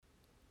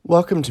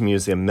Welcome to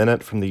Museum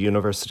Minute from the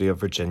University of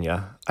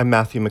Virginia. I'm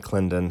Matthew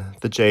McClendon,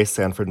 the J.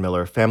 Sanford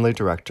Miller Family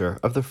Director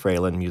of the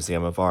Fralin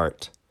Museum of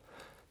Art.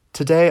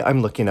 Today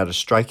I'm looking at a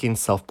striking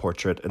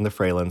self-portrait in the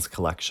Fralin's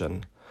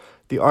collection.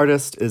 The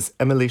artist is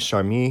Émilie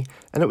Charmy,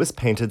 and it was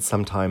painted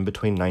sometime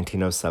between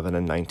 1907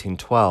 and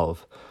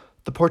 1912.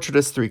 The portrait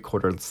is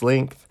 3/4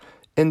 length,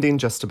 ending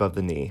just above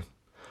the knee.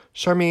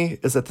 Charmy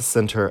is at the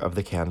center of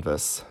the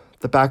canvas.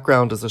 The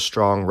background is a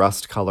strong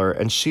rust color,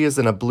 and she is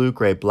in a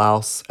blue-gray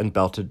blouse and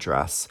belted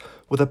dress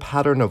with a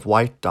pattern of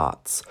white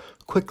dots,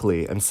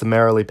 quickly and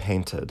summarily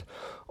painted,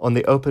 on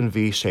the open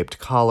V-shaped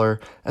collar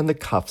and the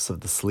cuffs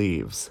of the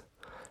sleeves.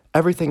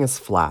 Everything is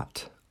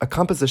flat, a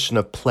composition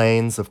of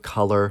planes of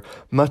color,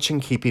 much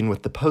in keeping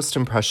with the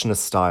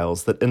post-impressionist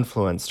styles that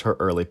influenced her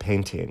early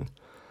painting.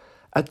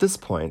 At this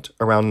point,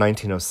 around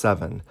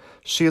 1907,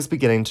 she is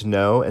beginning to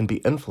know and be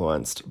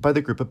influenced by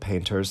the group of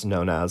painters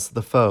known as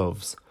the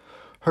Fauves.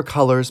 Her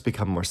colors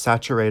become more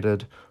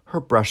saturated,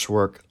 her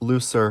brushwork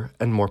looser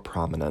and more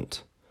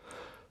prominent.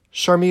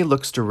 Charmy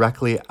looks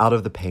directly out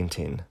of the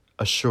painting,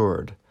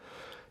 assured.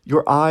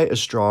 Your eye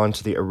is drawn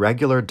to the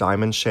irregular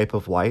diamond shape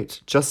of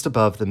white just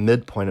above the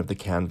midpoint of the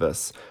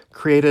canvas,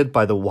 created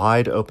by the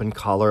wide-open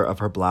collar of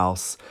her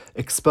blouse,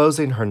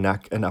 exposing her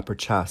neck and upper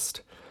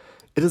chest.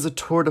 It is a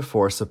tour de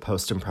force of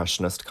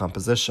post-impressionist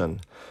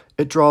composition.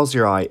 It draws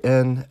your eye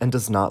in and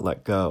does not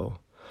let go.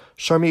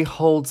 Charmy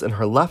holds in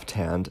her left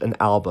hand an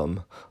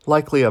album,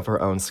 likely of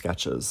her own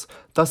sketches,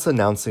 thus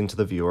announcing to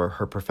the viewer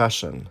her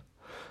profession.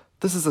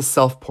 This is a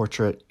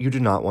self-portrait you do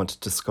not want to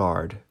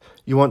discard.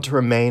 You want to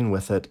remain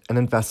with it and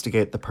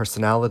investigate the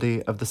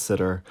personality of the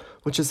sitter,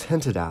 which is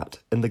hinted at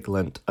in the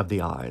glint of the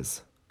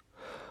eyes.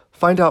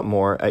 Find out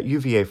more at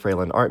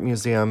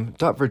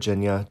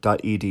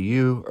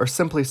uvafralinartmuseum.virginia.edu or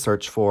simply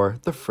search for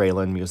the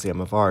Fralin Museum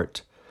of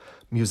Art.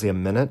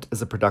 Museum Minute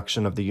is a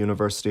production of the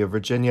University of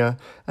Virginia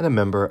and a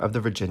member of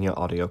the Virginia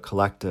Audio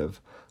Collective.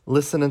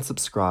 Listen and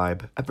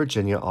subscribe at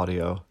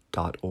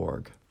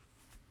virginiaaudio.org.